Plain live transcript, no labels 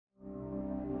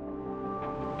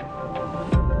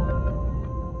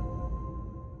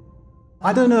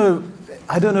I don't know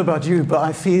about you, but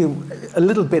I feel a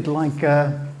little bit like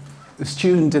a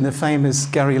student in a famous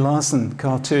Gary Larson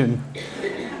cartoon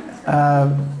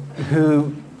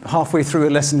who halfway through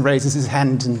a lesson raises his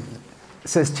hand and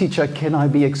says, "Teacher, can I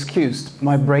be excused?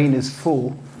 My brain is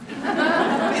full."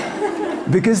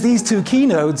 Because these two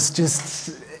keynotes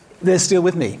they're still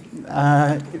with me.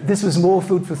 This was more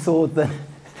food for thought than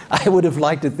I would have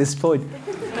liked at this point.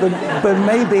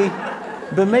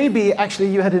 But maybe actually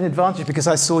you had an advantage because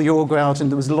I saw you all go out and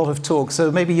there was a lot of talk.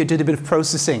 So maybe you did a bit of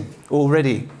processing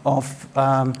already of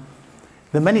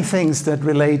the many things that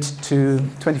relate to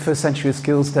 21st century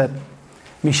skills that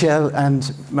Michel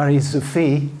and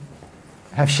Marie-Sophie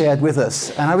have shared with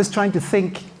us. And I was trying to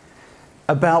think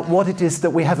about what it is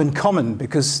that we have in common,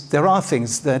 because there are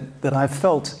things that I've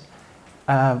felt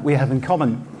we have in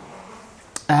common.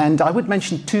 And I would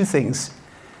mention two things.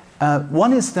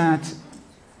 One is that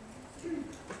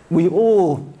we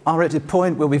all are at a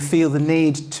point where we feel the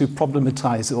need to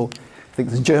problematize, or I think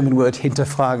the German word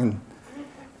hinterfragen,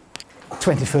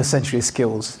 21st century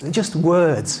skills. They're just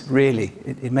words, really,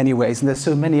 in many ways, and there's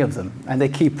so many of them, and they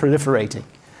keep proliferating.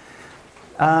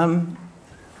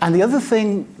 And the other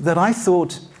thing that I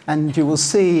thought, and you will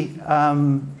see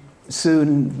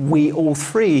soon, we all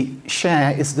three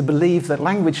share, is the belief that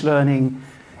language learning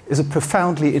is a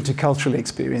profoundly intercultural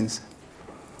experience.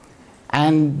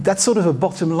 And that's sort of a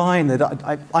bottom line that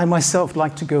I myself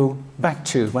like to go back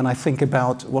to when I think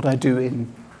about what I do in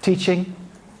teaching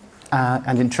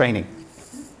and in training.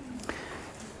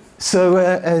 So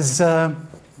as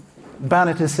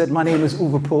Bernard has said, my name is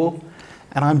Uwe Pohl,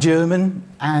 and I'm German,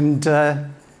 and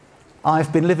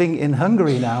I've been living in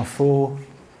Hungary now for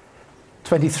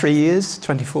 23 years,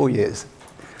 24 years.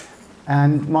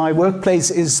 And my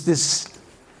workplace is this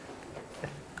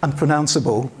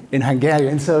unpronounceable in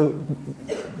Hungarian, so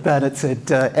Bernard said,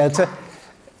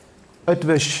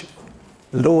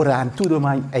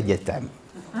 Eötvös-Loránd-Universität.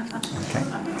 Okay.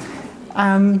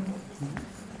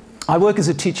 I work as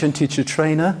a teacher and teacher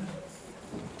trainer,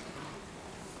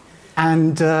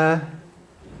 and I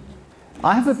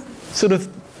have a sort of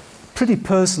pretty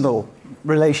personal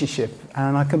relationship,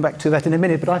 and I'll come back to that in a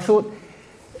minute, but I thought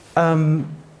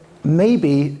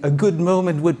maybe a good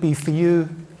moment would be for you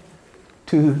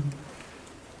to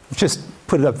just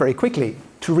put it up very quickly,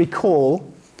 to recall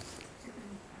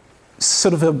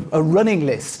sort of a running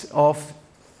list of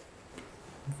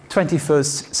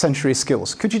 21st century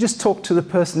skills. Could you just talk to the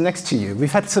person next to you?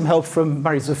 We've had some help from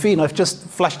Marie-Sophie, and I've just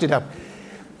flashed it up.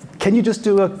 Can you just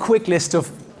do a quick list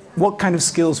of what kind of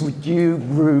skills would you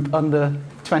group under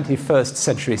 21st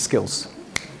century skills?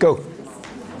 Go.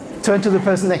 Turn to the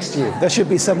person next to you. There should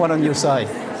be someone on your side.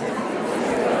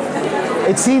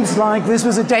 It seems like this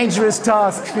was a dangerous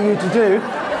task for you to do.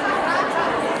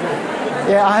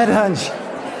 Yeah, I had a hunch.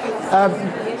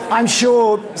 I'm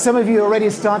sure some of you are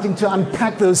already starting to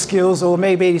unpack those skills, or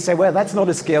maybe say, well, that's not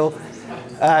a skill,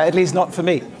 at least not for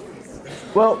me.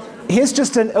 Well, here's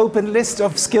just an open list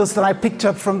of skills that I picked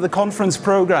up from the conference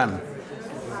program.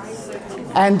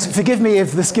 And forgive me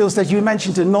if the skills that you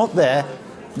mentioned are not there,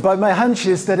 but my hunch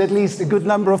is that at least a good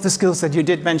number of the skills that you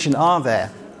did mention are there.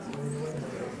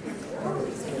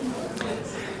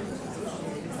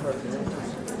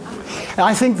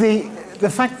 I think the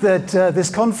fact that this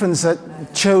conference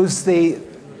chose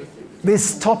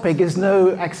this topic is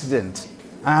no accident.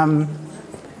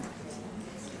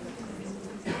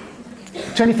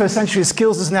 21st century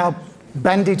skills is now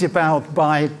bandied about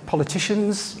by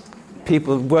politicians,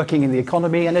 people working in the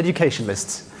economy, and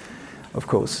educationalists, of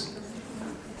course.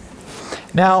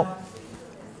 Now,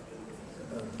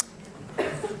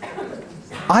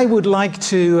 I would like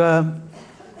to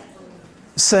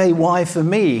say why, for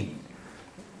me,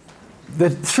 the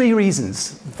three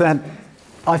reasons that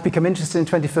I've become interested in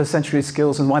 21st century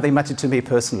skills and why they matter to me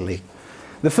personally.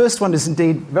 The first one is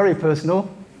indeed very personal,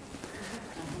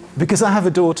 because I have a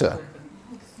daughter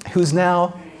who's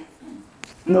now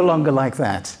no longer like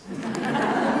that.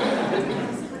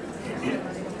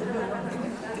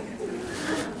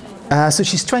 So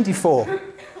she's 24,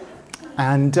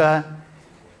 and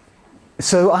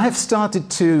so I've started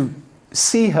to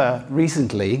see her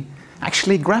recently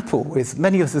actually grapple with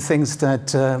many of the things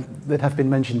that have been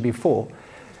mentioned before.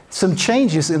 Some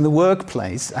changes in the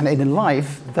workplace and in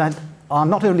life that are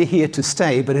not only here to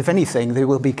stay, but if anything, they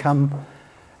will become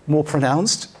more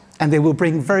pronounced, and they will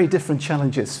bring very different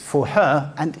challenges for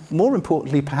her, and more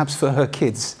importantly, perhaps for her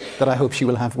kids, that I hope she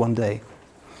will have one day.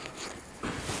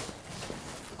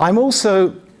 I'm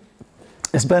also,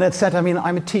 as Bernard said,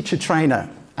 I'm a teacher trainer,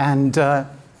 and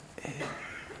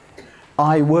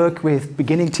I work with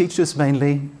beginning teachers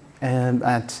mainly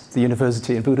at the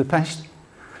university in Budapest.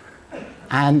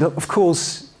 And of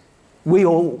course, we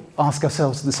all ask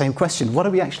ourselves the same question. What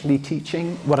are we actually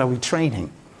teaching? What are we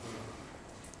training?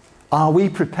 Are we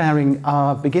preparing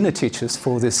our beginner teachers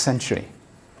for this century?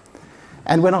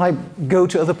 And when I go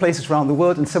to other places around the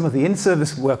world and some of the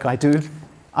in-service work I do,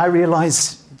 I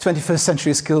realize 21st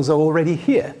century skills are already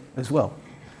here as well.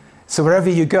 So wherever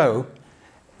you go,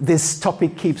 this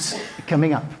topic keeps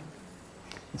coming up.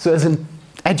 So as an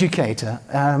educator,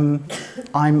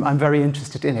 I'm very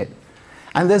interested in it.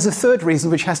 And there's a third reason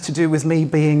which has to do with me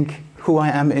being who I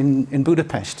am in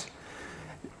Budapest.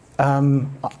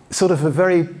 Sort of a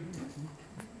very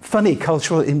funny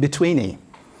cultural in-betweenie,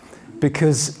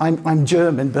 because I'm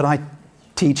German, but I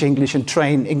teach English and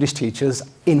train English teachers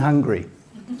in Hungary.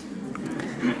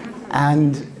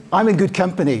 And I'm in good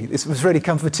company. It was really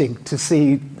comforting to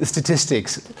see the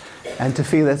statistics and to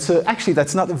feel that. So actually,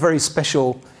 that's not a very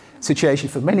special situation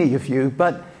for many of you,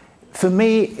 but for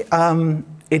me,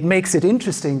 it makes it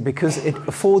interesting because it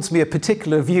affords me a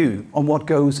particular view on what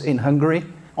goes in Hungary,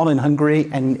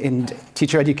 and in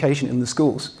teacher education in the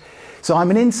schools. So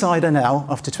I'm an insider now,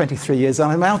 after 23 years,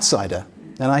 and I'm an outsider.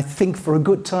 And I think for a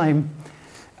good time,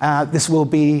 this will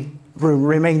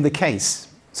remain the case.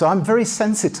 So I'm very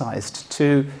sensitized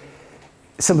to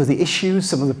some of the issues,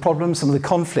 some of the problems, some of the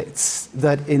conflicts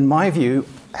that, in my view,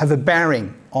 have a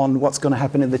bearing on what's going to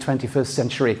happen in the 21st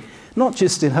century, not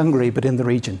just in Hungary, but in the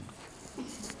region.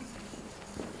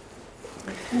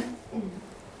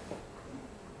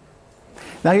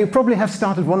 Now, you probably have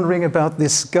started wondering about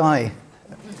this guy,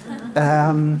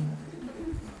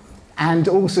 and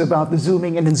also about the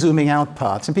zooming in and zooming out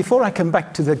part. And before I come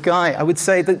back to the guy, I would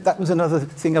say that that was another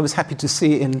thing I was happy to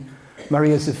see in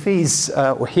Maria Sophie's,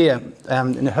 or here,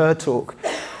 in her talk.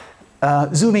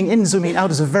 Zooming in, zooming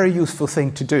out is a very useful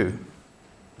thing to do.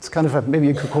 It's kind of maybe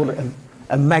you could call it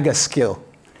a mega skill,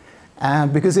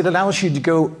 because it allows you to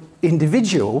go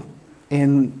individual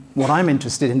in what I'm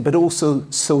interested in, but also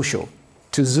social.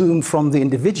 To zoom from the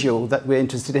individual that we're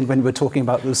interested in when we're talking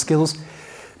about those skills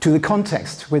to the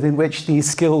context within which these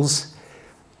skills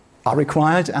are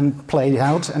required and played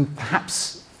out and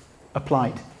perhaps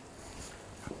applied.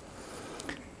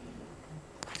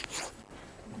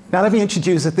 Now let me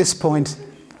introduce at this point,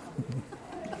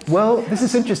 well, this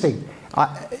is interesting.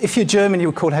 If you're German, you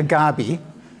would call her Gabi.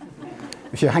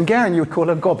 If you're Hungarian, you would call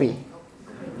her Gobi.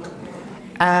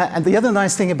 And the other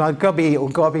nice thing about Gobi or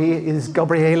Gobi is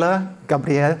Gabriele.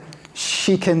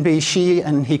 She can be she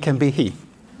and he can be he.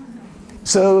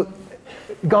 So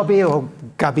Gobi or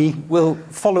Gabi will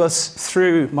follow us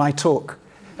through my talk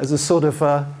as a sort of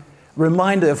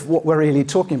reminder of what we're really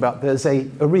talking about. There's a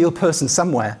real person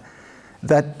somewhere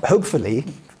that hopefully,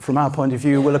 from our point of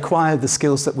view, will acquire the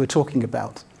skills that we're talking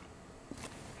about.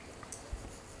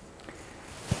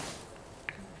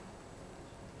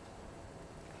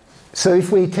 So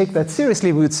if we take that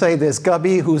seriously, we would say there's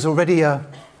Gabi, who's already a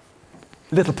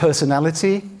little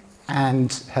personality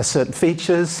and has certain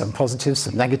features, some positive,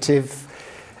 some negative.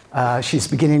 She's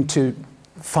beginning to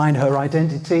find her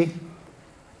identity.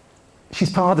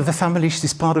 She's part of a family,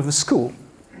 she's part of a school.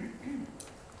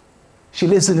 She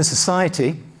lives in a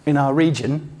society in our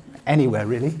region, anywhere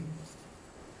really.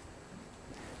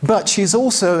 But she's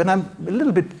also, and I'm a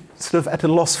little bit sort of at a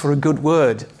loss for a good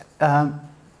word,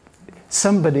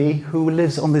 somebody who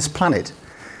lives on this planet.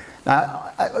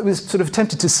 Now, I was sort of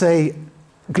tempted to say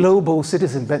global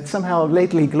citizen, but somehow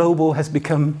lately global has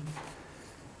become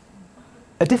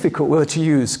a difficult word to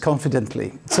use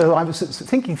confidently. So I was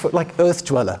thinking for like earth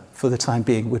dweller for the time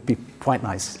being would be quite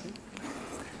nice.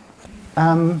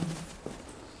 And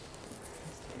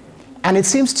it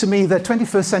seems to me that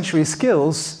 21st century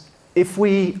skills, if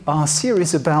we are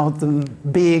serious about them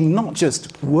being not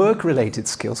just work-related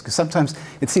skills, because sometimes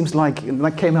it seems like, and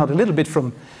that came out a little bit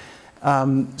from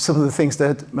some of the things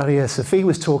that Maria Sophie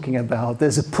was talking about,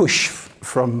 there's a push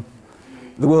from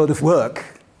the world of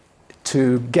work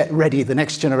to get ready the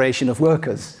next generation of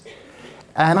workers.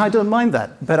 And I don't mind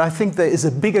that, but I think there is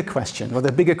a bigger question, or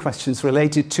there are bigger questions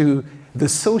related to the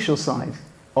social side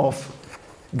of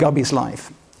Gabi's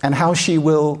life, and how she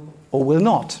will or will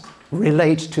not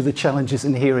relate to the challenges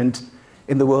inherent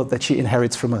in the world that she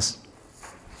inherits from us.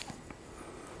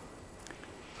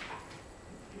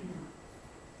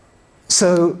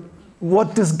 So,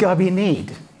 what does Gabi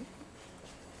need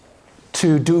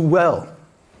to do well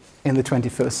in the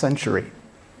 21st century,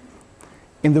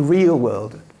 in the real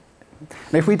world?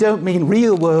 And if we don't mean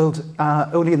real world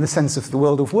only in the sense of the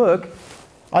world of work,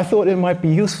 I thought it might be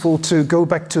useful to go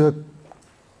back to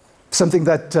something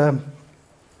that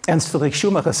Ernst Friedrich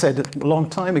Schumacher said a long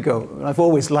time ago. I've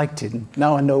always liked it, and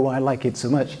now I know why I like it so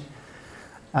much.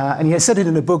 And he has said it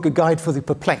in a book, A Guide for the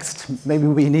Perplexed. Maybe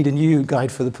we need a new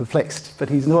guide for the perplexed, but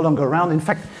he's no longer around. In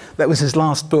fact, that was his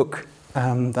last book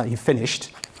that he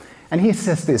finished. And he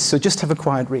says this, so just have a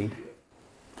quiet read.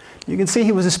 You can see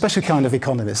he was a special kind of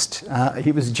economist.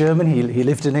 He was German, he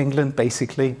lived in England,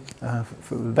 basically,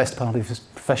 for the best part of his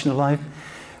professional life.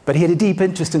 But he had a deep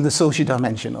interest in the social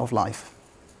dimension of life.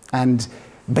 And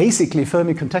basically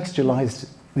firmly contextualized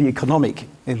the economic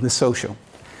in the social.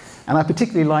 And I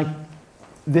particularly like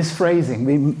this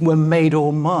phrasing, we're made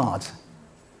or marred.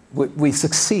 We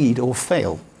succeed or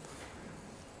fail.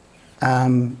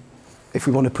 If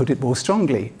we want to put it more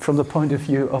strongly, from the point of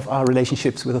view of our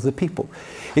relationships with other people.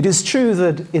 It is true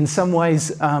that in some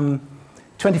ways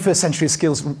 21st century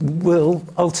skills will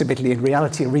ultimately, in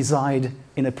reality, reside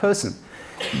in a person.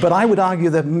 But I would argue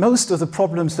that most of the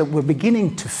problems that we're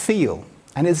beginning to feel,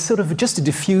 and it's sort of just a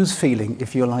diffuse feeling,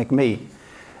 if you're like me,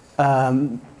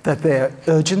 that they're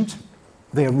urgent,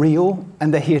 they're real,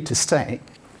 and they're here to stay.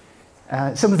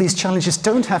 Some of these challenges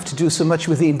don't have to do so much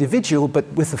with the individual, but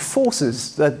with the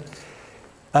forces that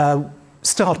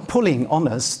start pulling on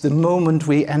us the moment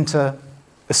we enter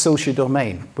a social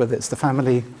domain, whether it's the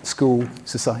family, school,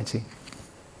 society.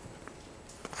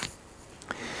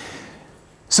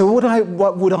 So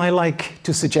what would I like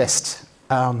to suggest,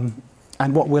 and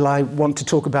what will I want to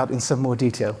talk about in some more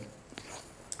detail?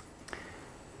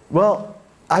 Well,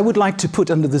 I would like to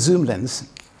put under the zoom lens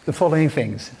the following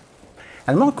things.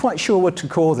 And I'm not quite sure what to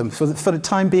call them. For the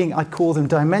time being, I call them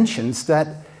dimensions that,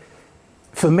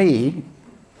 for me,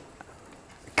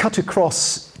 cut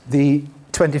across the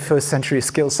 21st century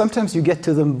skills. Sometimes you get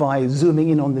to them by zooming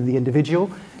in on the individual,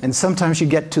 and sometimes you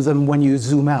get to them when you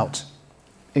zoom out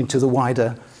into the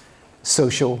wider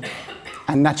social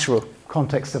and natural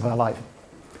context of our life.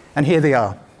 And here they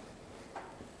are.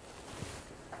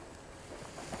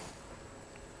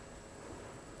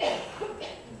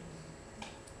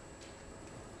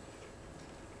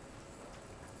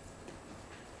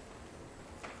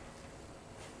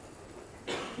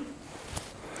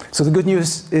 So the good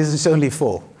news is it's only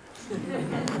 4.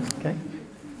 Okay?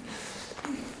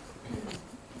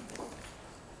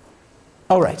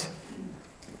 All right.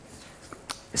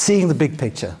 Seeing the big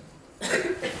picture.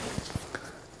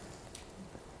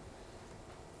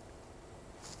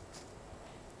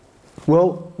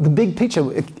 Well, the big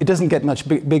picture, it doesn't get much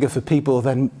bigger for people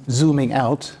than zooming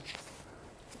out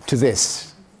to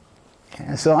this.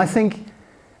 Yeah, so I think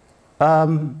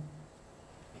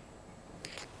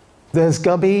there's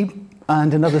Gubby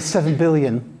and another 7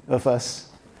 billion of us.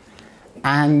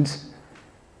 And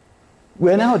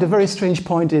we're now at a very strange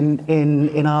point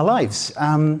in our lives.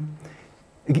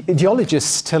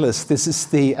 Geologists tell us this is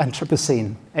the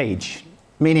Anthropocene age,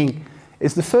 meaning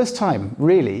it's the first time,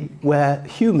 really, where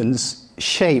humans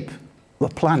shape the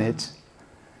planet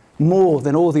more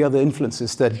than all the other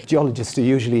influences that geologists are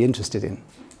usually interested in.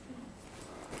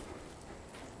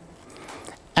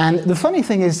 And the funny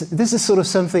thing is, this is sort of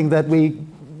something that we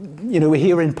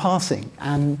hear in passing,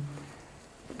 and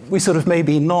we sort of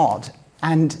maybe nod.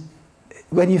 And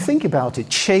when you think about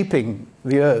it, shaping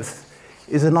the Earth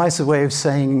is a nicer way of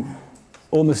saying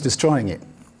almost destroying it.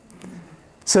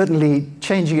 Certainly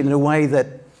changing it in a way that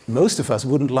most of us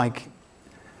wouldn't like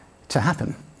to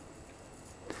happen.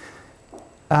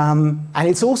 And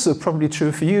it's also probably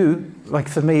true for you, like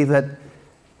for me, that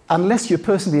unless you're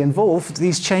personally involved,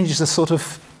 these changes are sort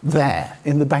of there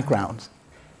in the background.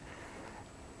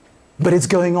 But it's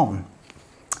going on,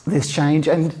 this change.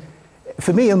 And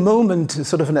for me, a moment,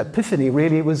 sort of an epiphany,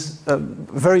 really, was a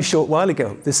very short while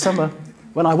ago, this summer,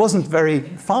 when I wasn't very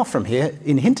far from here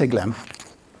in Hinterglemm.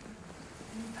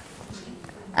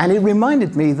 And it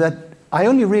reminded me that I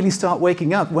only really start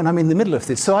waking up when I'm in the middle of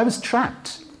this. So I was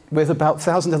trapped with about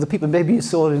 1,000 other people. Maybe you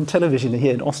saw it on television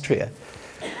here in Austria.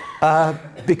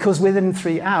 Because within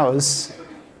 3 hours,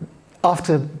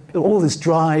 after all this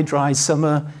dry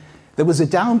summer, there was a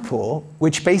downpour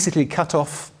which basically cut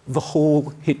off the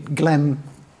whole Glemm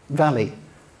Valley.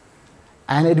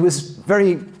 And it was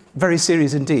very, very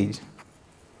serious indeed.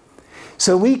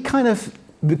 So we kind of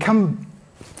become,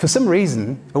 for some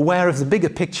reason, aware of the bigger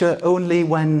picture only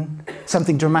when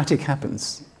something dramatic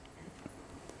happens.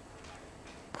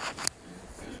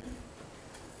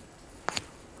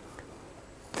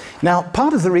 Now,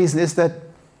 part of the reason is that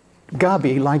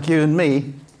Gabi, like you and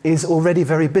me, is already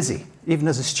very busy, even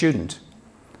as a student,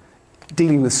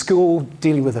 dealing with school,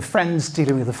 dealing with the friends,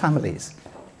 dealing with the families.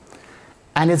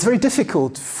 And it's very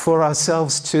difficult for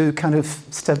ourselves to kind of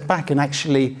step back and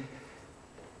actually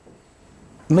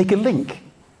make a link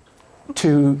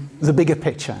to the bigger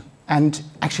picture and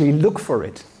actually look for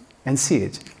it and see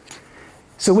it.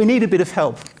 So we need a bit of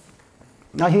help.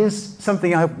 Now here's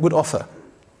something I would offer,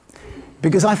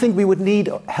 because I think we would need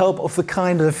help of the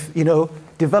kind of,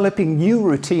 developing new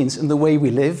routines in the way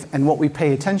we live and what we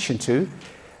pay attention to,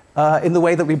 in the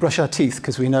way that we brush our teeth,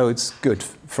 because we know it's good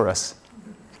for us.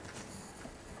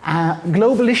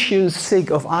 Global Issues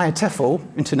SIG of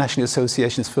IATEFL, International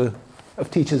Associations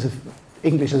of Teachers of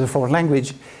English as a Foreign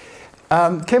Language,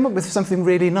 came up with something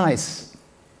really nice,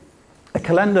 a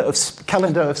calendar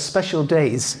of special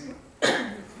days.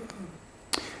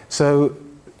 So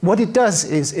what it does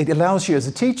is it allows you as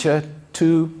a teacher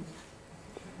to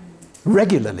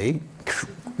regularly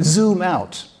zoom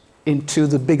out into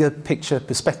the bigger picture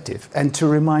perspective and to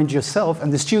remind yourself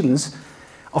and the students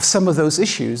of some of those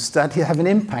issues that have an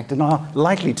impact and are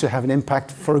likely to have an impact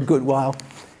for a good while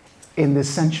in this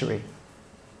century.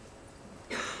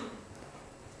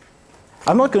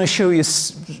 I'm not going to show you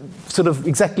sort of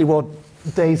exactly what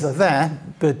days are there,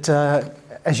 but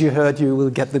as you heard, you will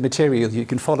get the material. You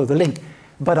can follow the link.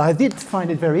 But I did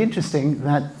find it very interesting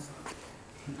that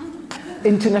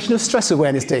International Stress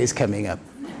Awareness Day is coming up.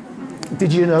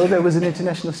 Did you know there was an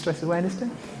International Stress Awareness Day?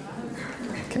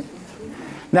 Okay.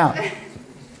 Now,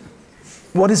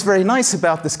 what is very nice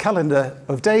about this calendar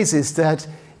of days is that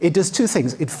it does two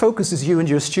things. It focuses you and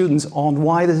your students on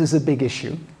why this is a big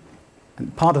issue,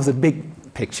 and part of the big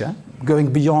picture,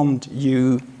 going beyond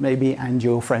you, maybe, and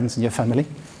your friends and your family.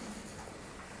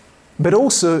 But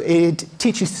also, it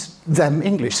teaches them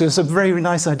English. So some very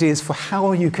nice ideas for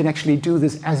how you can actually do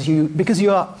this because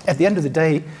you are, at the end of the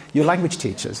day, you're language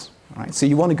teachers, right? So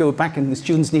you want to go back and the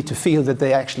students need to feel that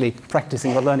they're actually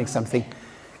practicing or learning something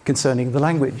concerning the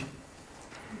language.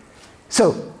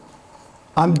 So,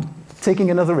 I'm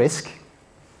taking another risk,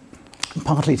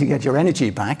 partly to get your energy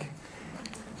back.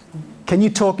 Can you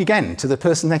talk again to the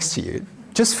person next to you,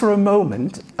 just for a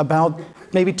moment, about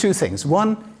maybe two things.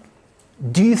 One,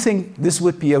 do you think this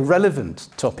would be a relevant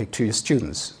topic to your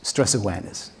students, stress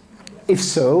awareness? If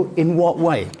so, in what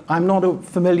way? I'm not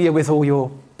familiar with all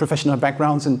your professional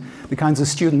backgrounds and the kinds of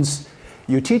students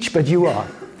you teach, but you are.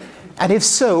 And if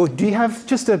so, do you have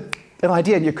just an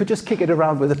idea, and you could just kick it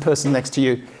around with the person next to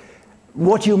you,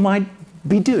 what you might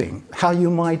be doing, how you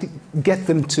might get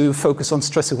them to focus on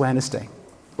Stress Awareness Day?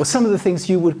 Or some of the things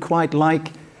you would quite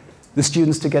like the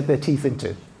students to get their teeth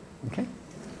into. Okay?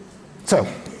 So,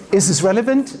 is this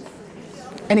relevant?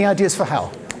 Any ideas for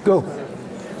how? Go.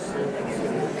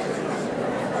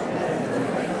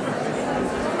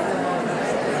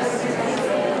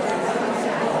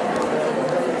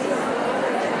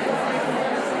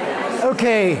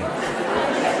 Okay.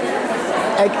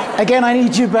 Again, I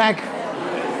need you back.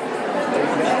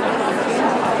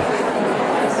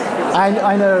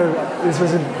 I know this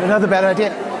was another bad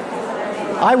idea.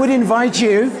 I would invite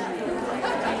you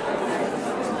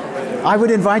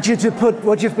to put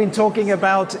what you've been talking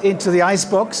about into the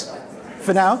icebox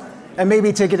for now, and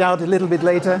maybe take it out a little bit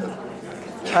later.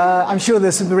 I'm sure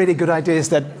there's some really good ideas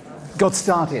that got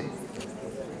started.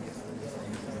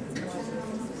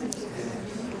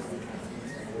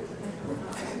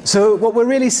 So what we're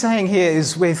really saying here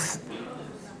is with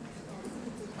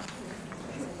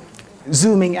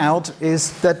zooming out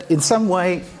is that in some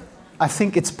way, I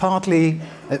think it's partly,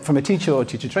 from a teacher or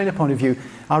teacher trainer point of view,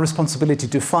 our responsibility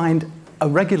to find a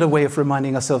regular way of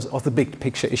reminding ourselves of the big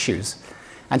picture issues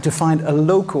and to find a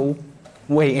local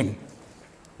way in.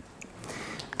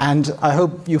 And I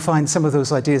hope you find some of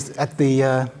those ideas at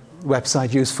the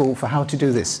website useful for how to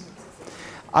do this.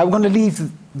 I want to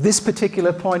leave this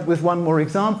particular point with one more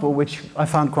example, which I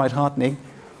found quite heartening.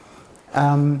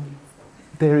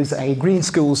 There is a Green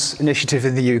Schools initiative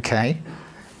in the UK,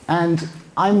 and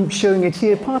I'm showing it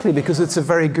here partly because it's a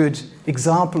very good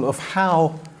example of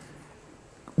how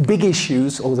big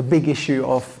issues, or the big issue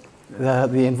of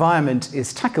the environment,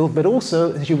 is tackled, but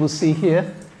also, as you will see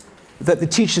here, that the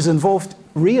teachers involved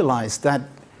realize that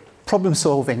problem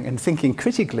solving and thinking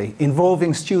critically,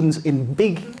 involving students in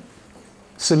big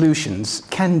solutions,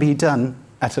 can be done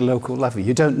at a local level.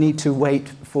 You don't need to wait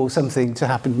for something to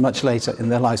happen much later in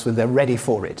their lives when they're ready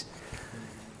for it.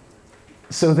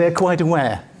 So they're quite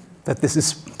aware that this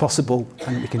is possible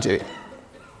and we can do it.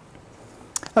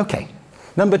 Okay,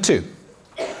 number 2,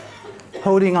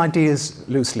 holding ideas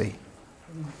loosely.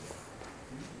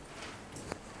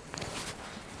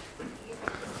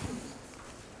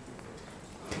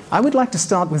 I would like to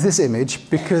start with this image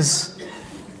because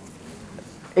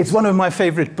it's one of my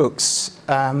favorite books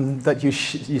that you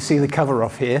see the cover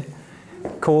of here,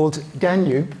 called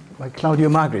Danube by Claudio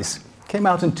Magris. Came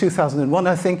out in 2001,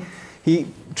 I think. He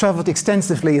traveled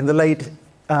extensively in the late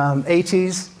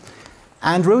 80s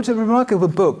and wrote a remarkable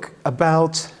book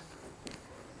about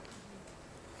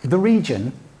the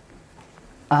region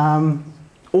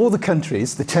all the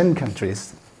countries, the 10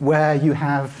 countries, where you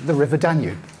have the River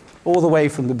Danube, all the way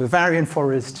from the Bavarian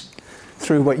forest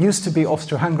through what used to be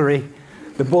Austro-Hungary,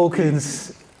 the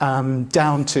Balkans,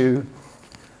 down to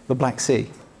the Black Sea.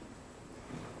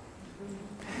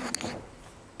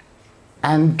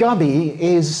 And Gabi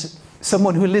is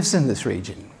someone who lives in this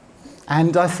region.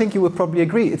 And I think you would probably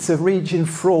agree, it's a region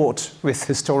fraught with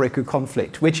historical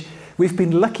conflict, which we've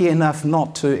been lucky enough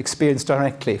not to experience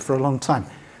directly for a long time.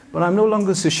 But I'm no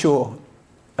longer so sure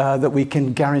that we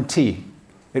can guarantee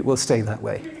it will stay that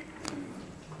way.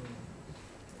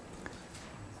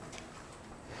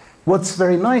 What's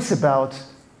very nice about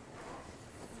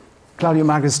Claudio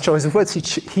Maga's choice of words,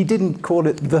 he didn't call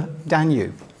it the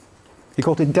Danube. He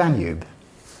called it Danube.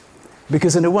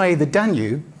 Because in a way, the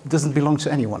Danube doesn't belong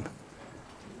to anyone.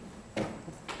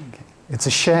 Okay. It's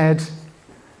a shared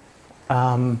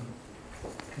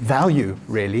value,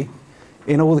 really,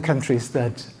 in all the countries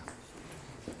that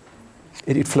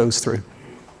it flows through.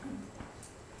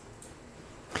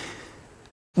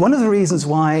 One of the reasons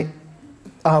why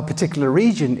our particular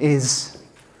region is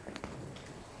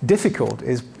difficult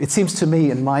is, it seems to me,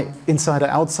 and my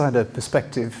insider-outsider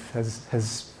perspective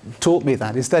has taught me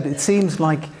that, is that it seems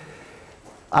like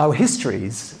our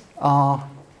histories are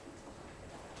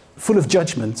full of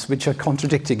judgments which are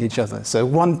contradicting each other. So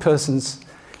one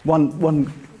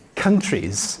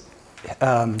country's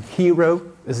hero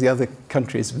is the other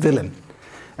country's villain.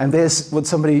 And there's what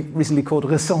somebody recently called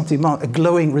ressentiment, a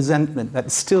glowing resentment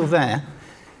that's still there,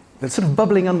 that's sort of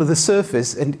bubbling under the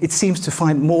surface, and it seems to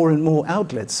find more and more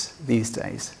outlets these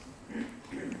days.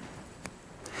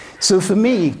 So for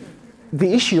me,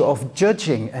 the issue of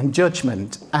judging and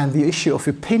judgment and the issue of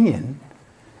opinion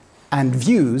and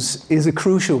views is a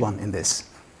crucial one in this.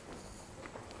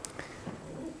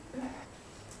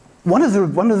 One of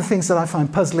the things that I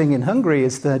find puzzling in Hungary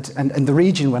is that, and the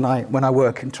region when I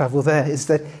work and travel there, is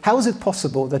that how is it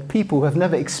possible that people who have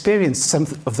never experienced some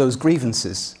of those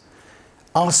grievances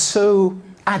are so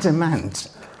adamant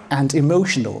and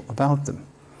emotional about them?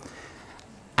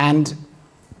 And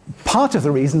part of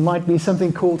the reason might be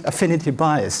something called affinity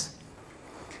bias.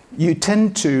 You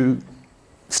tend to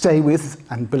stay with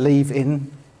and believe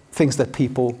in things that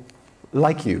people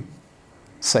like you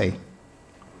say.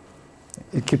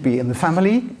 It could be in the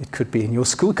family, it could be in your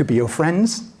school, it could be your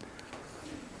friends,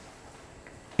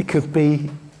 it could be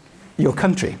your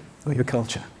country or your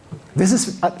culture. This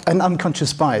is an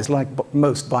unconscious bias, like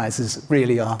most biases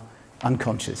really are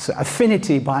unconscious. So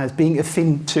affinity bias, being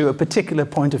affin to a particular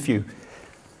point of view.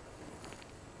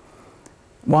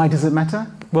 Why does it matter?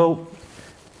 Well,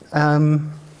 I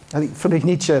think Friedrich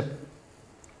Nietzsche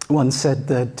once said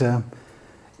that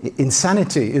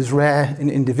insanity is rare in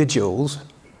individuals,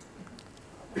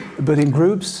 but in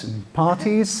groups, and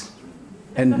parties,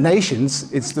 and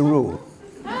nations, it's the rule.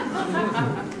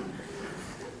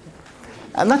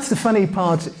 And that's the funny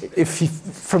part,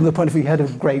 from the point of view you had a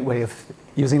great way of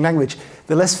using language.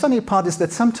 The less funny part is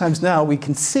that sometimes now we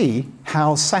can see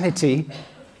how sanity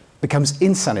becomes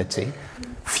insanity,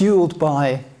 fueled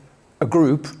by a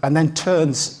group, and then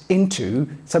turns into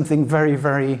something very,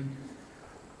 very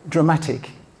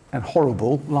dramatic and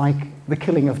horrible, like the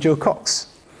killing of Joe Cox,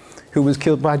 who was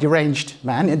killed by a deranged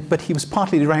man, but he was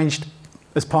partly deranged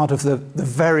as part of the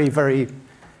very, very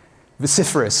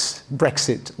vociferous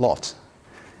Brexit lot.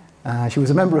 She was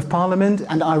a member of Parliament,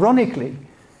 and ironically,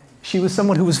 she was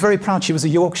someone who was very proud. She was a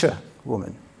Yorkshire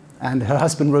woman, and her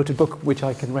husband wrote a book which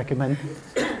I can recommend,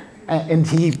 and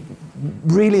he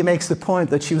really makes the point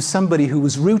that she was somebody who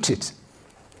was rooted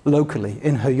locally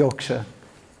in her Yorkshire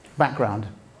background,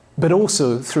 but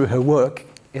also through her work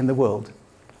in the world.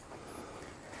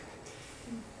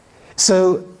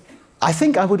 So I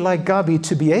think I would like Gabi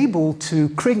to be able to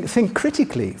think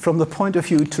critically from the point of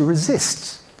view to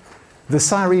resist the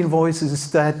siren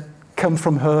voices that come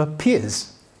from her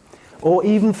peers or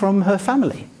even from her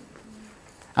family.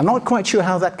 I'm not quite sure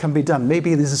how that can be done.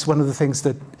 Maybe this is one of the things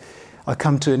that I'll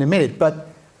come to in a minute, but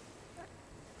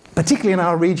particularly in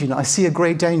our region, I see a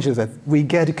great danger that we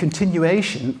get a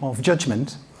continuation of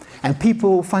judgment, and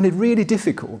people find it really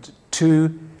difficult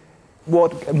to,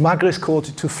 what Magris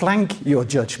called, to flank your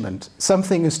judgment.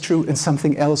 Something is true and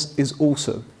something else is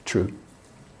also true.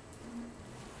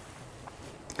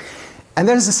 And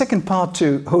there's a second part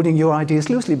to holding your ideas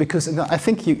loosely, because I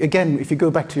think, again, if you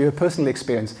go back to your personal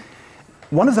experience,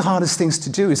 one of the hardest things to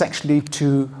do is actually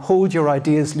to hold your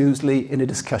ideas loosely in a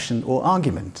discussion or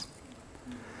argument.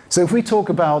 So if we talk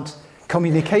about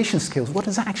communication skills, what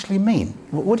does that actually mean?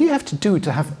 What do you have to do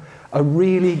to have a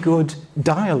really good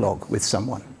dialogue with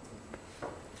someone?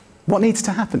 What needs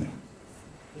to happen?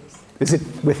 Is it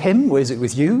with him, or is it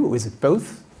with you, or is it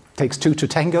both? takes two to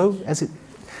tango, as it...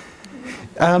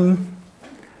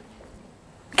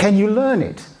 Can you learn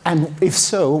it? And if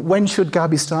so, when should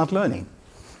Gabi start learning?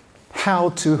 How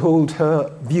to hold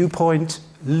her viewpoint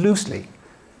loosely,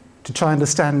 to try and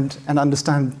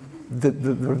understand the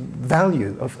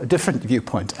value of a different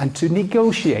viewpoint, and to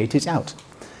negotiate it out.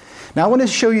 Now I want to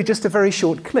show you just a very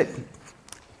short clip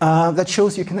that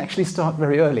shows you can actually start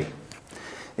very early.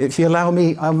 If you allow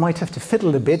me, I might have to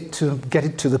fiddle a bit to get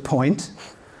it to the point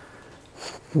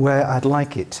where I'd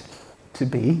like it to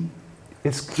be.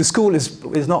 The school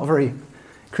is not very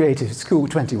creative, it's School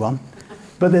 21,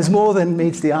 but there's more than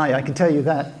meets the eye, I can tell you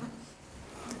that,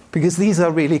 because these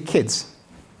are really kids,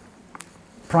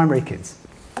 primary kids.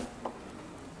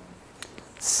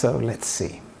 So let's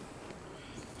see.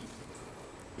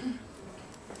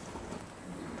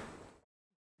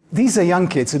 These are young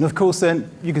kids, and of course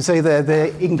then you can say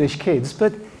they're English kids,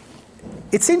 but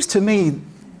it seems to me,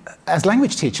 as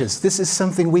language teachers, this is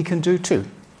something we can do too.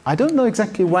 I don't know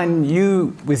exactly when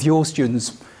you, with your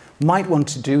students, might want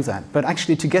to do that, but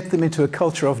actually to get them into a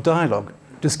culture of dialogue,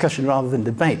 discussion rather than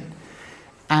debate,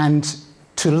 and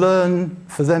to learn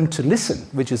for them to listen,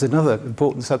 which is another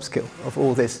important subskill of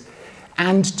all this,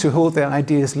 and to hold their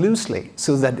ideas loosely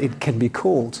so that it can be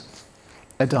called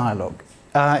a dialogue.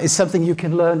 Is something you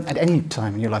can learn at any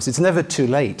time in your lives. It's never too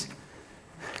late.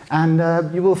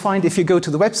 And you will find, if you go to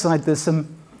the website, there's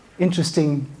some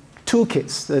interesting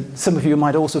toolkits that some of you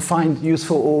might also find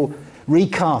useful or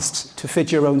recast to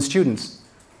fit your own students.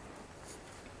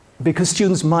 Because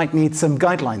students might need some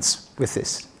guidelines with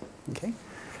this. Okay?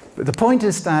 But the point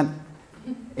is that,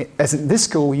 as in this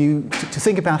school, to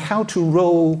think about how to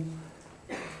roll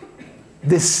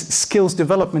this skills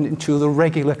development into the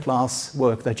regular class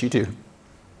work that you do.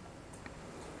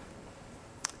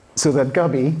 So that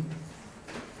Gabi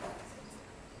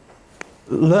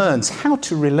learns how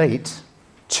to relate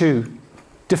to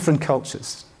different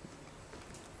cultures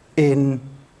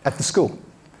at the school.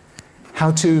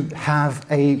 How to have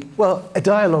a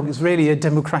dialogue is really a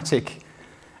democratic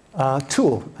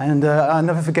tool. And I'll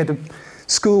never forget a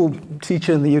school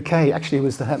teacher in the UK, actually it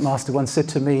was the headmaster, once said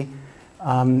to me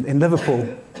in Liverpool,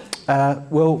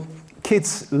 well,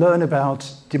 kids learn about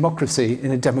democracy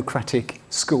in a democratic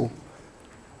school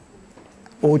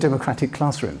or democratic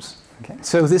classrooms. Okay?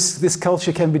 So this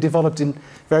culture can be developed in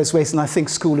various ways, and I think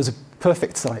school is a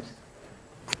perfect site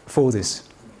for this.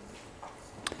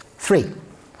 3,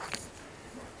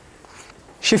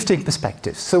 shifting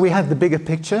perspectives. So we had the bigger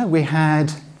picture. We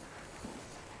had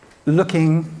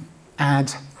looking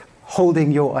at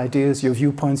holding your ideas, your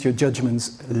viewpoints, your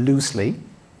judgments loosely.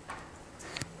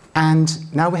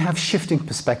 And now we have shifting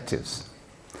perspectives.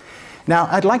 Now,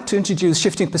 I'd like to introduce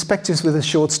shifting perspectives with a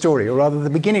short story, or rather the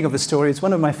beginning of a story. It's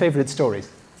one of my favorite stories.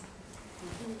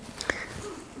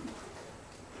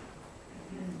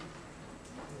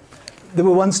 There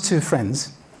were once two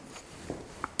friends,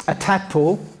 a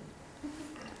tadpole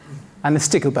and a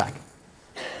stickleback.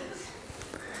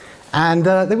 And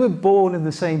they were born in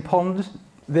the same pond.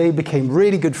 They became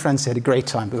really good friends. They had a great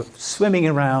time. They were swimming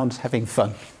around, having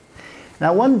fun.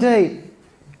 Now, one day,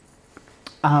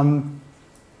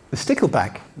 the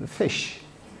stickleback, the fish,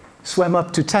 swam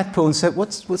up to Tadpole and said,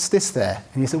 what's this there?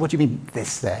 And he said, what do you mean,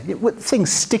 this there? What thing's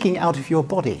sticking out of your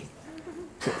body?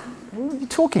 Said, what are you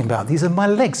talking about? These are my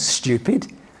legs,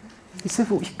 stupid. He said,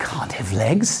 well, you can't have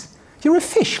legs. You're a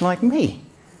fish like me.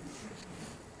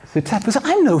 So Tadpole said,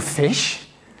 I'm no fish.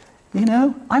 You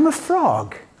know, I'm a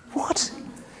frog. What?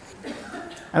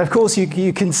 And of course,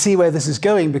 you can see where this is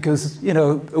going because, you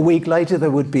know, a week later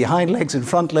there would be hind legs and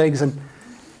front legs, and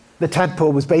the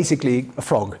tadpole was basically a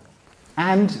frog,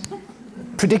 and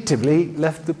predictably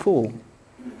left the pool,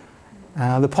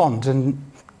 the pond, and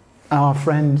our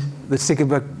friend, the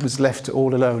stickleback, was left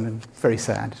all alone and very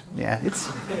sad. Yeah, it's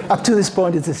up to this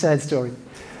point, it's a sad story.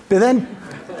 But then,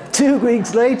 2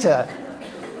 weeks later,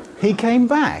 he came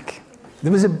back.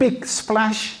 There was a big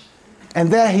splash,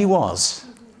 and there he was.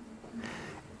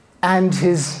 And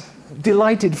his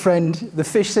delighted friend, the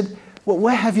fish, said, well,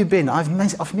 where have you been? I've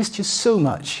missed you so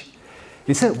much.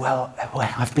 He said, well,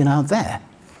 I've been out there.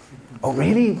 Oh,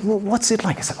 really? Well, what's it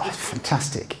like? I said, oh, it's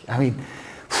fantastic. I mean,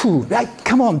 phew,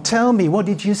 come on, tell me, what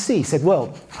did you see? He said,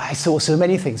 well, I saw so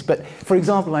many things. But, for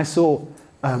example, I saw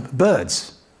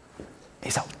birds. He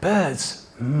said, birds?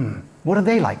 What are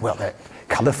they like? Well, they're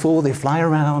colourful, they fly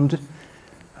around.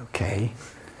 Okay.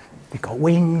 They've got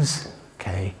wings.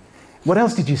 Okay. What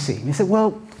else did you see? And he said,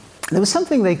 well, there was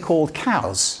something they called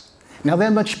cows. Now,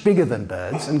 they're much bigger than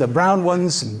birds, and the brown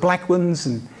ones and black ones,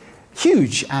 and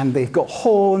huge, and they've got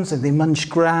horns, and they munch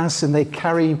grass, and they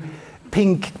carry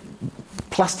pink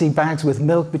plastic bags with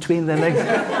milk between their legs.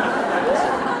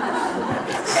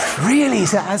 Really? He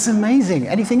said, that's amazing.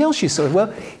 Anything else you saw?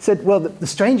 Well, he said, well, the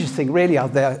strangest thing really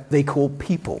out there, they call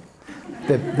people.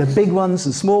 The big ones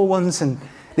and small ones, and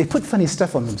they put funny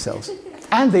stuff on themselves.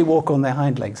 And they walk on their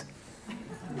hind legs.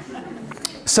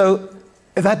 So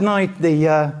that night,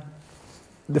 the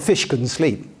fish couldn't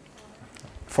sleep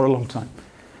for a long time.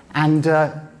 And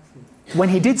when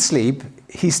he did sleep,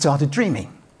 he started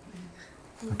dreaming.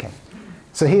 Okay,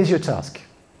 so here's your task.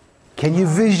 Can you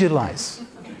visualize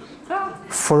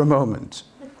for a moment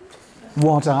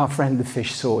what our friend the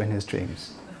fish saw in his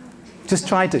dreams? Just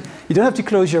try to. You don't have to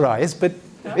close your eyes, but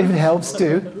if it helps,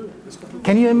 do.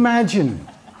 Can you imagine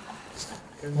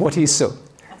what he saw?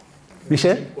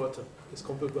 Michel?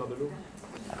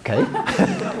 Okay.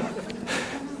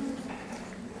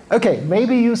 Okay,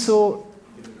 maybe you saw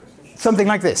something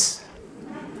like this.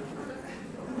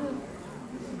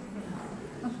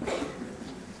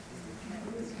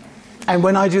 And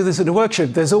when I do this at a workshop,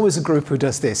 there's always a group who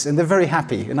does this, and they're very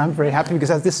happy, and I'm very happy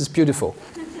because this is beautiful.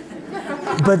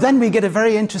 But then we get a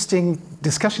very interesting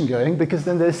discussion going, because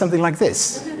then there's something like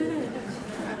this.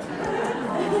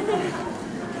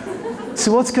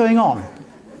 So what's going on?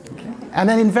 And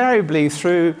then invariably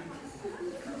through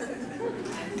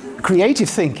creative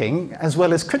thinking, as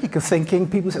well as critical thinking,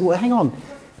 people say, well, hang on,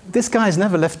 this guy's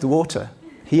never left the water.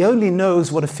 He only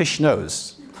knows what a fish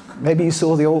knows. Maybe you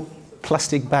saw the old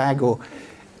plastic bag or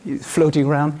floating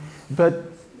around, but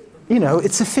you know,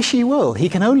 it's a fishy world. He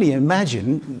can only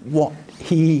imagine what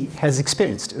he has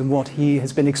experienced and what he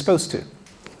has been exposed to.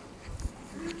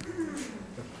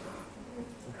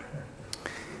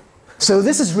 So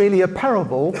this is really a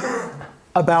parable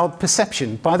about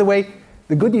perception. By the way,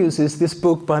 the good news is this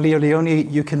book by Leo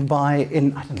Leone you can buy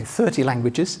in, I don't know, 30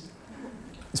 languages.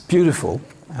 It's beautiful.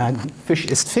 And fish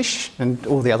is fish and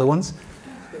all the other ones.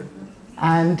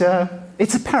 And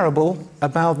it's a parable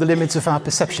about the limits of our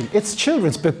perception. It's a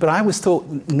children's book, but I always thought,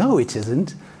 no, it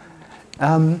isn't.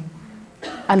 And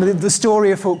the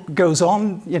story of what goes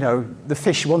on, you know, the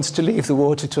fish wants to leave the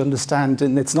water to understand,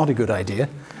 and it's not a good idea.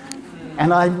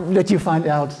 And I let you find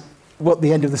out what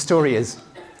the end of the story is.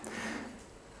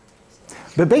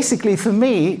 But basically, for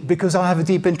me, because I have a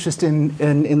deep interest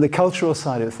in the cultural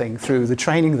side of things through the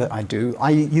training that I do, I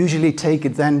usually take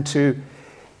it then to,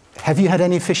 have you had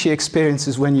any fishy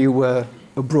experiences when you were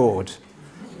abroad,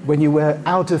 when you were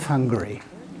out of Hungary?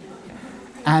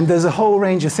 And there's a whole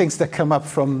range of things that come up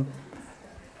from,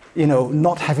 you know,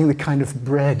 not having the kind of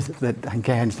bread that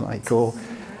Hungarians like, or,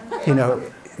 you know,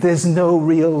 there's no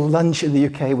real lunch in the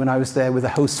UK when I was there with a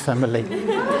host family,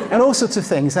 and all sorts of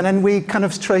things. And then we kind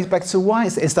of trace back to why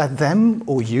is that them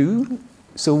or you?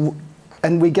 So,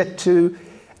 and we get to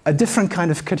a different kind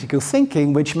of critical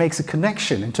thinking, which makes a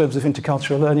connection in terms of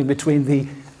intercultural learning between the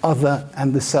other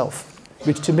and the self,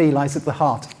 which to me lies at the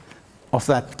heart of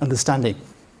that understanding.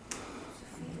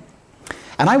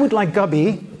 And I would like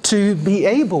Gabi to be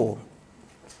able...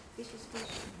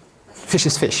 Fish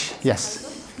is fish, yes.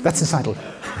 That's the title.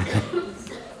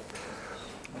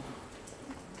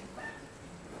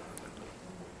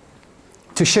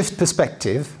 To shift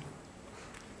perspective,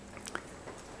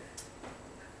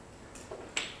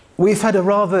 we've had a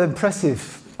rather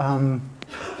impressive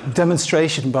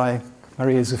demonstration by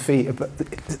Maria Sophie about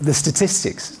the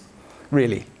statistics,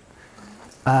 really,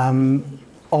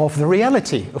 of the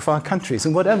reality of our countries.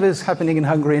 And whatever is happening in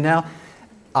Hungary now,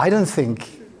 I don't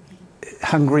think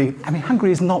Hungary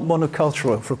is not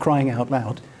monocultural, for crying out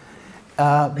loud.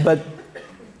 But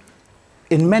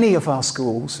in many of our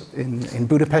schools, in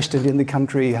Budapest and in the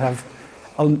country, have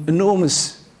an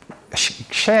enormous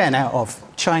share now of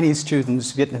Chinese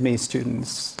students, Vietnamese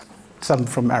students, some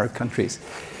from Arab countries.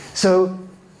 So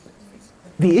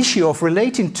the issue of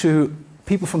relating to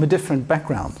people from a different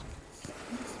background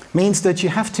means that you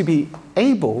have to be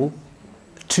able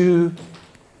to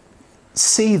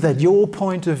see that your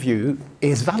point of view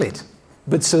is valid,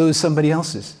 but so is somebody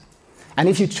else's. And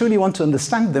if you truly want to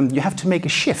understand them, you have to make a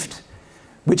shift,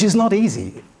 which is not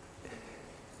easy.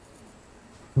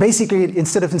 Basically,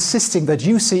 instead of insisting that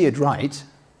you see it right,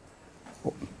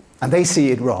 and they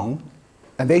see it wrong,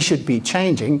 and they should be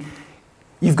changing,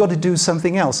 you've got to do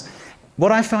something else.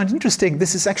 What I found interesting,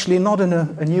 this is actually not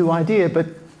a new idea, but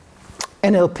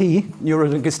NLP,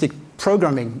 neuro-linguistic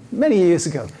programming, many years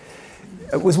ago,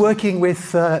 was working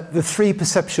with the three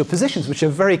perceptual positions, which are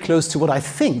very close to what I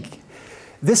think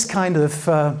this kind of,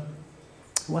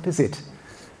 what is it,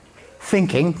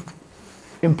 thinking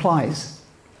implies.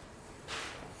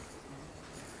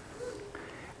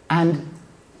 And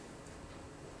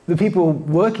the people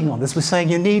working on this were saying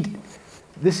you need,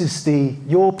 this is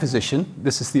your position,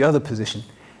 this is the other position,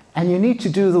 and you need to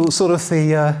do the sort of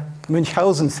the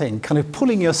Münchhausen thing, kind of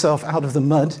pulling yourself out of the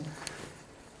mud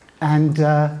and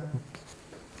to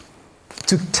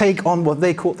take on what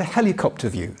they call the helicopter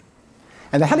view.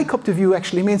 And the helicopter view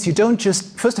actually means you don't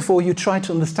just, first of all, you try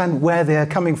to understand where they're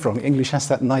coming from. English has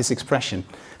that nice expression,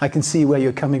 I can see where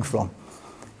you're coming from.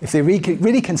 If they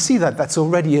really can see that, that's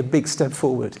already a big step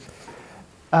forward.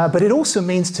 But it also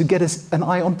means to get an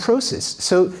eye on process.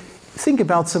 So think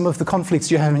about some of the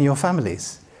conflicts you have in your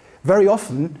families. Very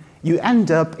often, you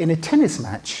end up in a tennis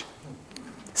match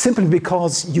simply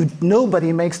because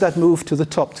nobody makes that move to the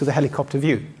top, to the helicopter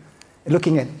view.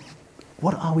 Looking at,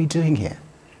 what are we doing here?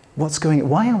 What's going on?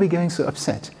 Why are we going so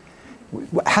upset?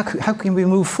 How can we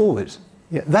move forward?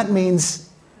 Yeah, that means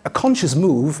a conscious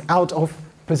move out of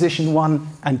position 1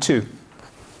 and 2.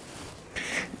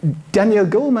 Daniel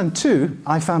Goleman, too,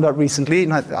 I found out recently,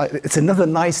 and it's another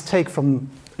nice take from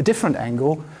a different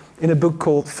angle, in a book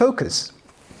called Focus,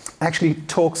 actually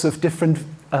talks of different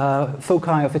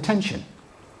foci of attention.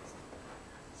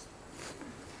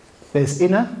 There's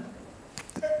inner,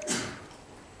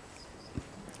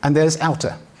 and there's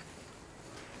outer,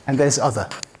 and there's other.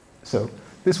 So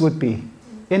this would be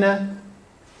inner,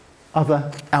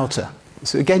 other, outer.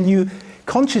 So again, you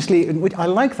consciously, and I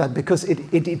like that because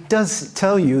it does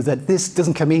tell you that this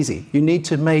doesn't come easy. You need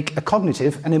to make a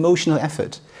cognitive and emotional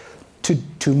effort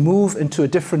to move into a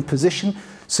different position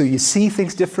so you see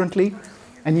things differently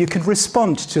and you can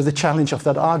respond to the challenge of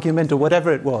that argument or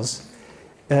whatever it was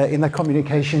in that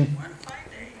communication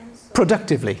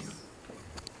productively.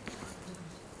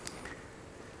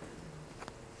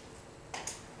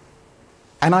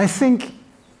 And I think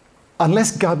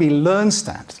unless Gabi learns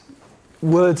that,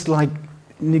 words like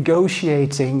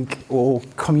negotiating or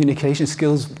communication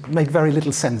skills make very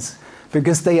little sense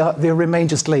because they remain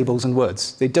just labels and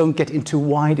words. They don't get into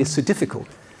why it is so difficult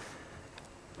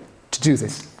to do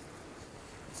this.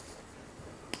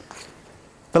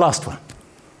 The last one,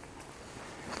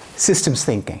 systems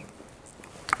thinking.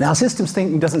 Now, systems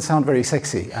thinking doesn't sound very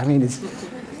sexy. I mean, it's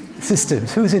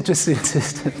systems. Who's interested in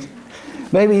systems?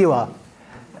 Maybe you are.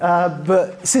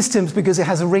 But systems, because it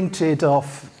has a ring to it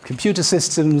of computer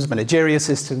systems, managerial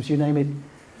systems, you name it.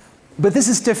 But this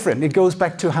is different. It goes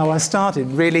back to how I started,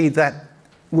 really, that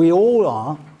we all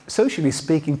are, socially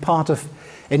speaking, part of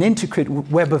an intricate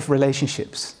web of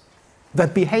relationships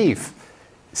that behave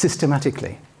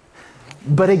systematically.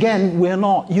 But again, we're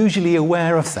not usually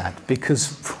aware of that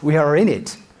because we are in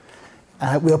it.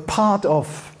 We're part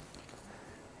of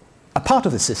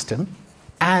the system,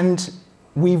 and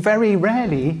we very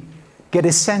rarely get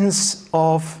a sense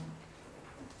of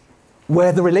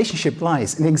where the relationship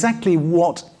lies and exactly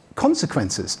what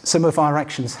consequences some of our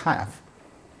actions have.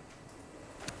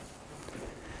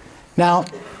 Now,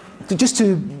 just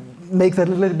to make that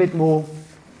a little bit more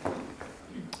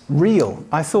real,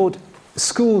 I thought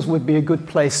schools would be a good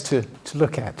place to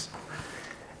look at.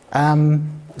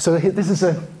 So this is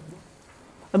a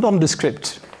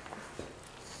nondescript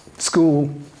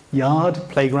school yard,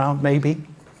 playground maybe.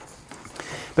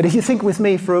 But if you think with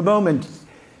me for a moment,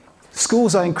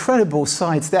 schools are incredible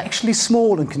sites. They're actually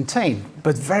small and contained,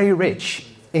 but very rich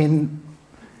in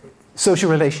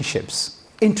social relationships,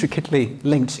 intricately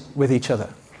linked with each other.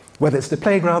 Whether it's the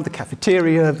playground, the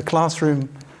cafeteria, the classroom,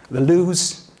 the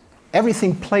loos,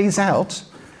 everything plays out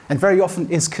and very often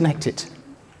is connected.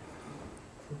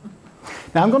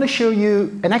 Now I'm going to show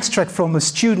you an extract from a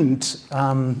student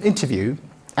interview,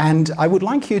 and I would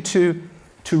like you to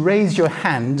raise your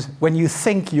hand when you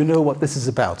think you know what this is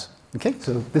about. Okay,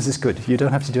 so this is good. You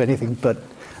don't have to do anything but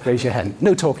raise your hand.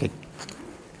 No talking.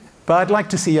 But I'd like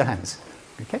to see your hands.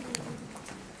 Okay?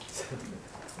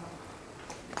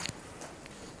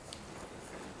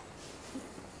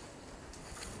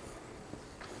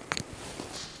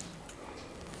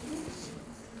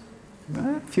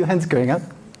 A few hands going up.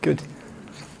 Good.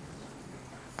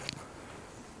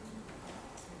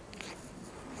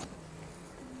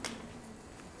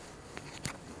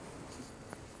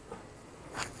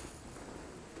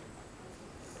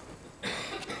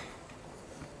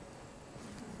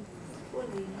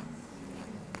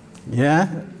 Yeah?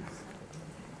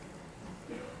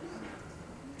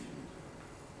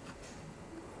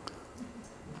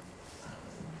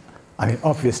 I mean,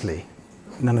 obviously,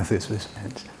 none of this was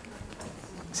meant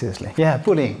seriously. Yeah,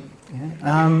 bullying,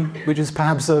 yeah. Which is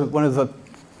perhaps one of the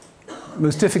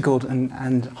most difficult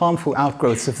and harmful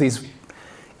outgrowths of these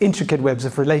intricate webs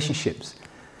of relationships.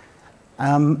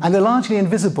 And they're largely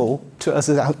invisible to us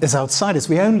as outsiders.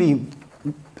 We only,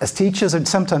 as teachers and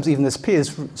sometimes even as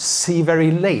peers, see very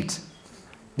late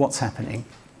what's happening.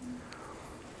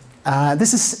 And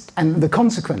the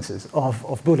consequences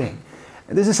of bullying.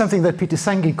 This is something that Peter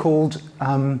Senge called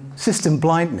system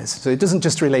blindness. So it doesn't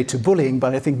just relate to bullying,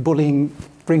 but I think bullying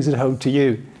brings it home to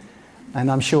you And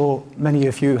I'm sure many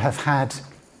of you have had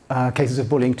cases of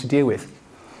bullying to deal with.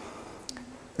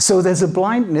 So there's a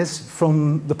blindness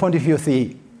from the point of view of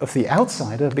the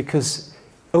outsider, because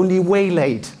only way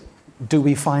late do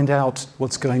we find out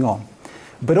what's going on.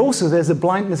 But also there's a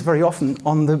blindness very often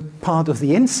on the part of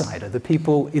the insider, the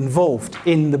people involved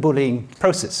in the bullying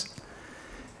process.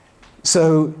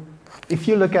 So if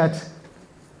you look at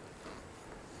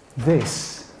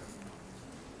this,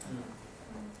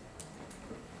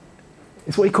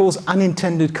 it's what he calls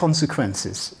unintended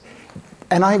consequences.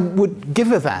 And I would give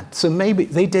her that. So maybe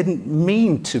they didn't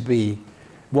mean to be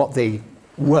what they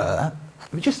were,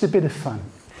 but just a bit of fun.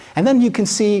 And then you can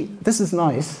see, this is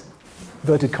nice,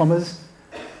 inverted commas,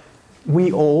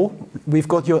 we all, we've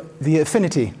got the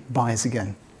affinity bias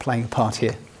again playing a part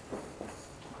here.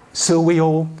 So we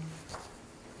all,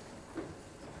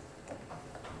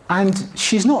 and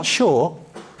she's not sure,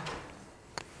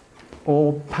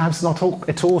 or perhaps not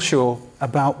at all sure,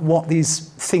 about what these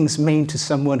things mean to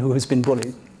someone who has been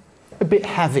bullied. A bit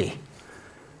heavy.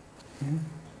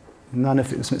 None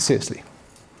of it was meant seriously.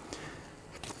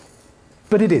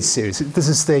 But it is serious. This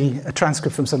is a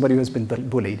transcript from somebody who has been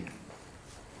bullied.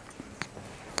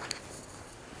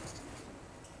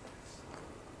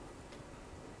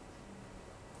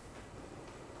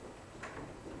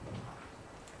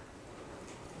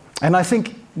 And I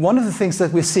think one of the things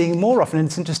that we're seeing more often, and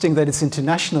it's interesting that it's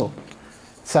international,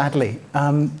 sadly,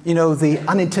 you know, the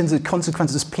unintended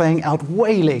consequences playing out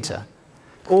way later,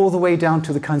 all the way down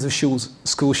to the kinds of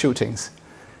school shootings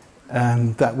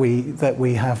that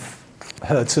we have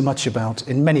heard so much about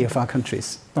in many of our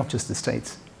countries, not just the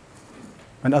States,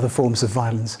 and other forms of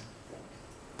violence.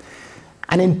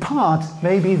 And in part,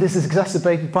 maybe this is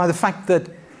exacerbated by the fact that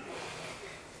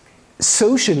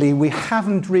socially we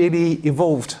haven't really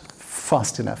evolved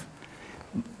fast enough,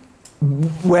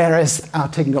 whereas our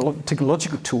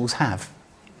technological tools have.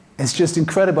 It's just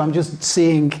incredible. I'm just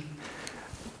seeing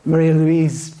Maria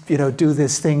Louise, you know, do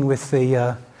this thing with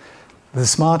the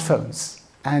smartphones,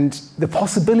 and the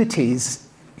possibilities,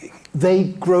 they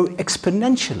grow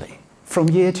exponentially from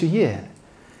year to year.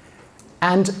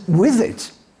 And with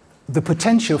it, the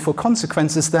potential for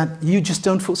consequences that you just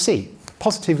don't foresee,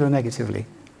 positively or negatively.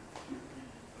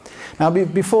 Now,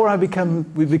 before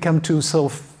we become too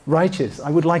self-righteous,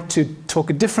 I would like to talk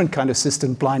a different kind of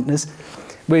system blindness,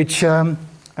 which I'm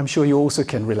sure you also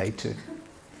can relate to.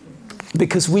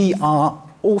 Because we are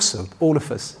also, all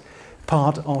of us,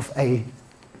 part of a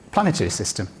planetary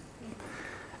system.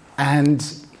 And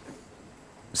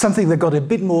something that got a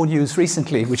bit more news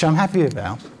recently, which I'm happy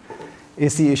about,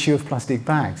 is the issue of plastic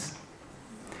bags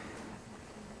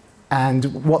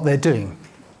and what they're doing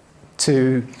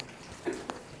to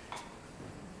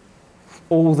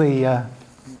all the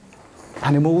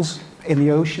animals in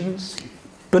the oceans,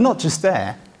 but not just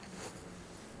there.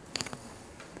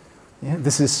 Yeah,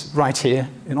 this is right here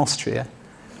in Austria,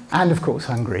 and of course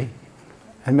Hungary,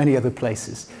 and many other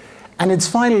places. And it's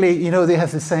finally, you know, they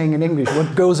have this saying in English,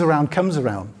 what goes around comes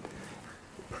around,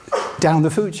 down the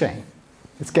food chain.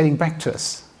 It's getting back to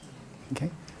us.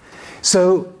 Okay?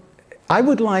 So I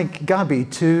would like Gabi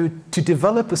to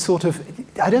develop a sort of,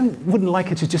 wouldn't like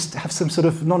her to just have some sort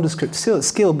of nondescript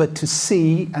skill, but to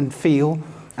see and feel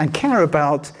and care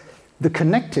about the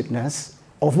connectedness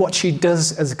of what she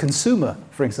does as a consumer,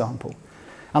 for example.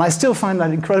 And I still find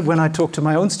that incredible when I talk to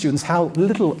my own students, how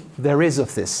little there is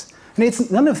of this.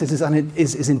 And none of this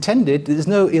is intended, there's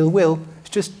no ill will, it's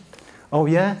just, oh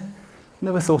yeah,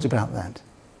 never thought about that.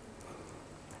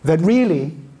 That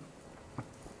really,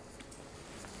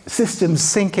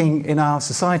 systems thinking in our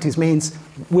societies means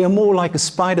we're more like a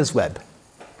spider's web,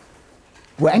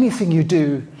 where anything you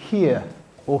do here,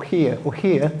 or here, or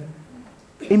here,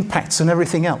 impacts on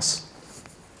everything else.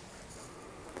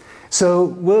 So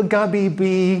will Gabi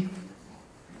be,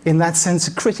 in that sense,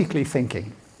 a critically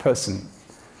thinking person?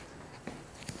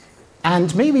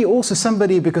 And maybe also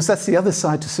somebody, because that's the other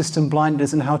side to system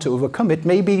blindness and how to overcome it,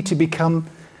 maybe to become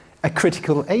a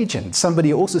critical agent.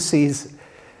 Somebody also sees,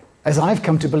 as I've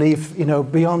come to believe, you know,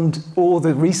 beyond all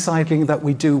the recycling that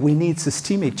we do, we need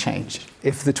systemic change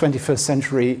if the 21st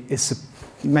century is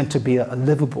meant to be a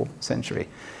livable century.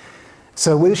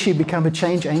 So will she become a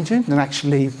change agent and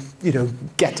actually, you know,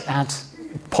 get at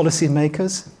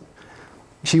policymakers?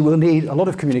 She will need a lot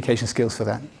of communication skills for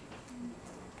that.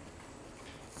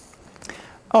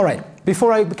 All right,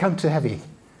 before I become too heavy,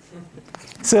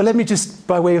 so let me just,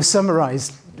 by way of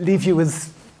summarize, leave you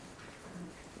with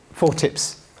 4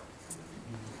 tips.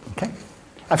 Okay?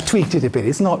 I've tweaked it a bit.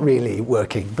 It's not really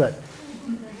working, but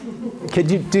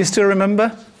do you still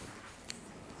remember?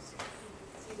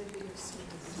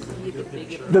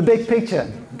 The big picture.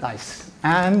 Nice.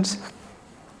 And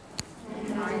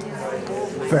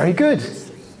Very good.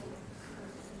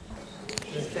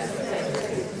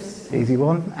 Easy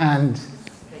one. And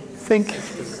think.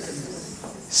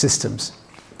 Systems.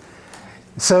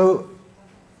 So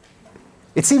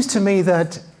it seems to me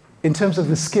that in terms of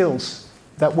the skills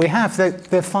that we have,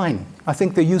 they're fine. I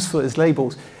think they're useful as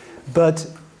labels. But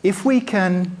if we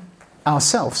can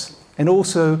ourselves and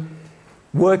also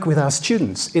work with our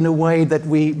students in a way that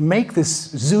we make this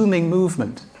zooming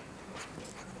movement,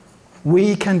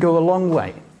 we can go a long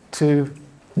way to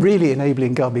really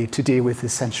enabling Gabi to deal with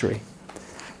this century.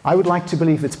 I would like to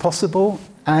believe it's possible,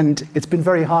 and it's been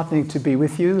very heartening to be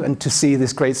with you and to see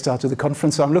this great start of the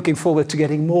conference. So I'm looking forward to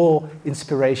getting more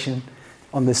inspiration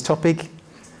on this topic.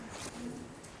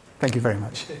 Thank you very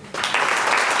much.